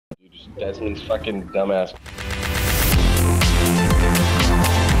Desmond's fucking dumbass.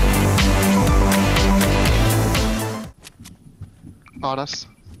 On us.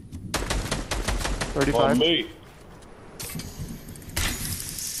 35. On me.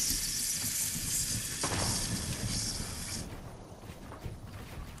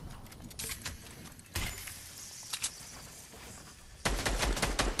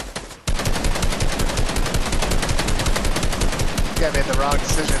 Yeah, made the wrong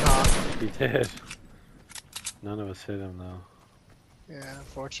decision, huh? He did. None of us hit him though. Yeah,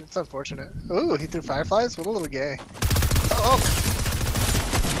 unfortunate. It's unfortunate. Ooh, he threw fireflies? What a little gay. Oh!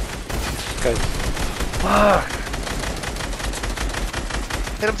 Guys. Fuck!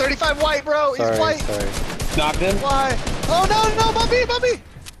 Hit him 35 white, bro! Sorry, He's white! sorry. Knocked him. Why? Oh no, no, Bubby, Bubby!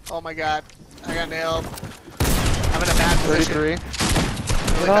 Oh my god. I got nailed. I'm in a bad position. 33. Really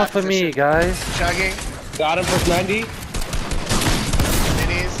Get bad off of position. me, guys. Chugging. Got him for 90.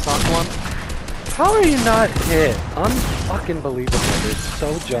 Minis. Knock one. How are you not hit? Unfucking believable. It's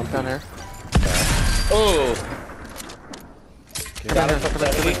so jumpy. Down here. Oh. Got him for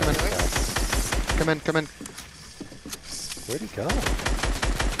 70. Come in. Where'd he go?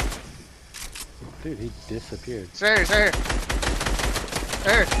 Dude, he disappeared. It's right here.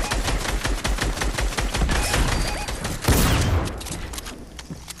 Right here.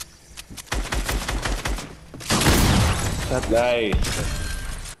 Nice.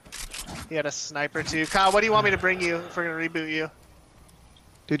 He had a sniper too. Kyle, what do you want me to bring you if we're gonna reboot you?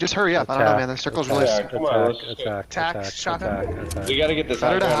 Dude, just hurry up. I don't know, man. The circle's really Come on, Attack, shotgun? We gotta get this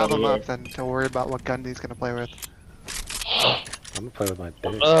better to high have ground him over up than to worry about what gun he's gonna play with. I'm gonna play with my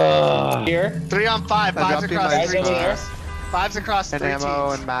bitch. here. 3 on 5. I Five's jumped in across my 3 spot. teams. Five's across 3 And ammo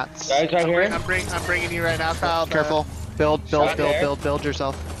teams. and mats. Guys right here. I'm bringing you right now, Kyle. Careful. Build Shot there.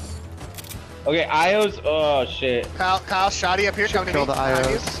 yourself. Okay, IOs. Oh shit. Kyle, shotty up here. Come to Kill me. the Behind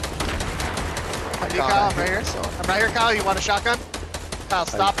you. IOs. Behind you, Kyle. I'm right here. I'm right here, Kyle. You want a shotgun? Kyle,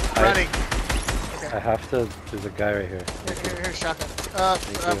 stop running. I have to. There's a guy right here. Here's shotgun.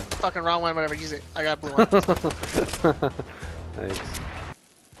 Thank you. Fucking wrong one. Whatever. Use it. I got a blue one. Thanks.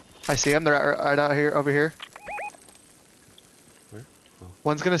 I see him. They're right out here, over here. Where? Oh.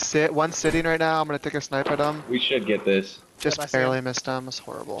 One's gonna sit. One's sitting right now. I'm gonna take a snipe at him. We should get this. Just Yep, I see barely missed him. It's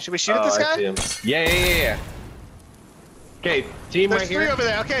horrible. Should we shoot at this I guy? see him. Yeah. Okay, team There's right 3 here. over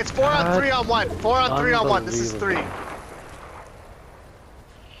there. Okay, it's 4 on 3 on 1. 4 on 3 on 1. This is 3.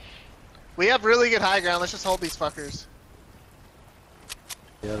 We have really good high ground. Let's just hold these fuckers.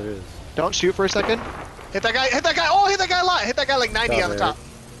 Yeah, there is. Don't shoot for a second. Hit that guy. Oh, hit that guy a lot. Hit that guy like 90 on the top.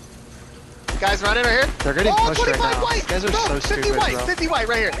 Guys running right here. They're getting Oh, pushed right 25 now. white. These guys are no, so 50 stupid, white. bro. 50 white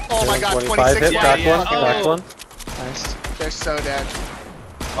right here. Oh my god, 25 26 hit, white. cracked one, Oh, cracked one. Nice. they're so dead.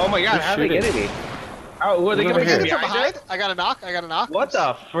 Oh my god, Who's how are they shooting? getting me? Oh, what are they Over coming here. from From behind? behind. I got a knock. What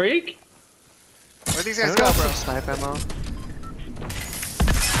the freak? Where these I guys don't go, have bro? some snipe ammo.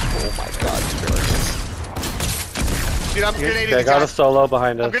 Oh my god, it's really good. Dude, I'm grenading Okay, I these got a guys. solo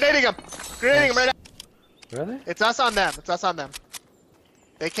behind I'm us. grenading him. Grenading him right now. Where are they? It's us on them.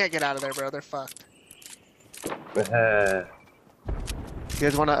 They can't get out of there, bro. They're fucked. You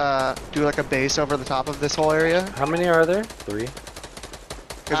guys wanna do like a base over the top of this whole area? How many are there? 3. You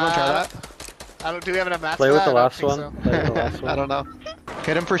guys wanna try that? Do we have enough mats Play for with that? the I don't last think one. so. Play with the last one. I don't know.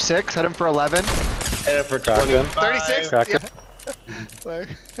 Hit him for 6, hit him for 11. And it for Cracked him. 36? 25. Cracked Yeah. it. Like,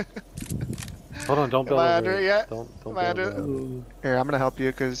 Hold on, don't Am build I over under it yet? Don't Am I build under over it? Here, I'm gonna help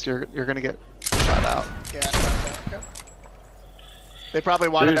you because you're gonna get shot out. yeah. Okay. They probably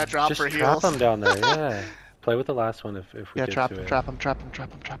wanted Dude, that drop just for trap heals. them down there, yeah. Play with the last one if we Yeah, get trap to him, it. trap him.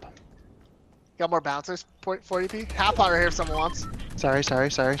 Got more bouncers? 40p? Half pot right here if someone wants. Sorry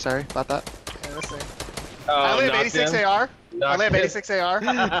about that. Yeah, this thing. Oh, I only have knocked 86 him. AR. I Knocked only have him. 86 AR.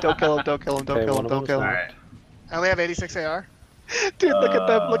 Don't kill him, Okay, one of them's him. Alright. I only have 86 AR. Dude, look at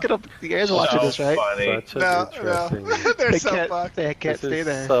them. You guys are watching this, right? Funny. Such a No. interesting. They're They so can't, fucked. they can't This stay is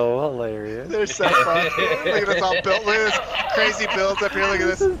there. so hilarious. They're so fucked. Look at us all built. Look at this crazy builds up here. Look at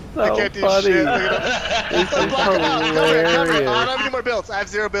this. This is I so can't do funny. shit. Look at them. This is Block them out. Cover it. I hilarious. don't have any more builds. I have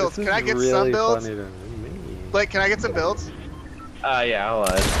 0 builds. This Can I is get really some builds? funny to me. Blake, can I get some builds? Yeah, hold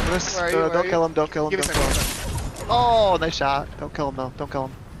on. Where are you? Where are Don't you? kill him, don't kill him, Give me don't some. kill him. Oh, nice shot. Don't kill him though, don't kill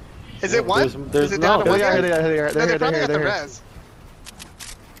him. Is it one? There's Is it down no- to one They're guy? here, No, they probably got the here. res.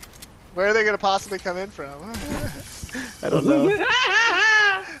 Where are they gonna possibly come in from? I don't know.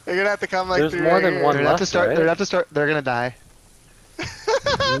 They're gonna have to come like There's through more right than here. one They're gonna have to left, start. right? They're gonna have to start. They're gonna die. There's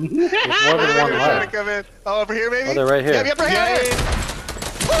more than They're one trying to left. come in. Oh, over here maybe? Oh, they're right here. Yep, right here.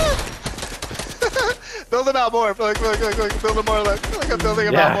 Build them out more. Look, build them more. Look, I'm building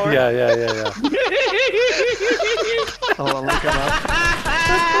them out more. Yeah. Hold on, look him up.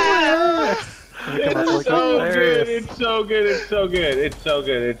 It's so good. It's so good. It's so good. It's so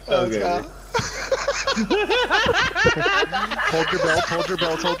good. It's so good. Hold your belt, hold your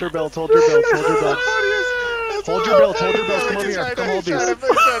belt, hold your belt, hold your belt, hold your belt. Hold your belt, hold your belt, come over here, come hold these.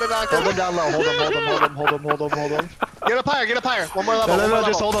 Hold them down low, hold them, hold them, hold them, hold them, hold them, hold them. Get up higher, one more level. No,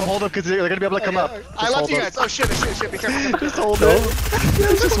 just hold them, because they're gonna be able to come up. I left you guys, oh shit, be careful. Just hold it.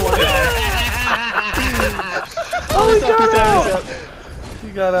 Just one guy. Oh, he got out! He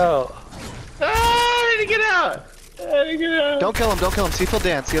got out. I need to get out. I need to get out. Don't kill him, see if he'll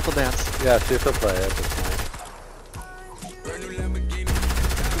dance, see if he'll dance. Yeah, see if he'll play at this point.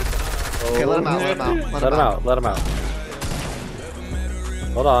 Okay, let him out, let him out. Let him out.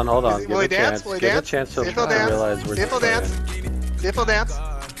 Hold on. Will he dance? Give a chance to realize we're See if he'll dance. See if he'll dance.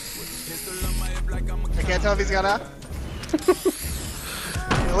 I can't tell if he's gonna.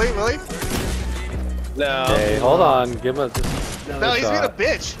 Will he? No. Okay, hold on. Give him No, he's being a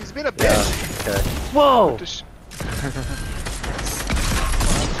bitch. He's being a bitch. Yeah, okay. Whoa!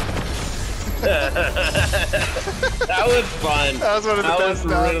 That was fun. That was one of the best.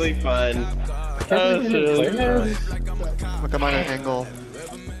 That was really fun. That was really fun. Look, I'm on an angle.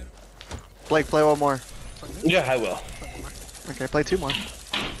 Blake, play one more. Yeah, I will. Okay, play two more.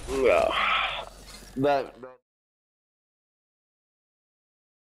 Well, that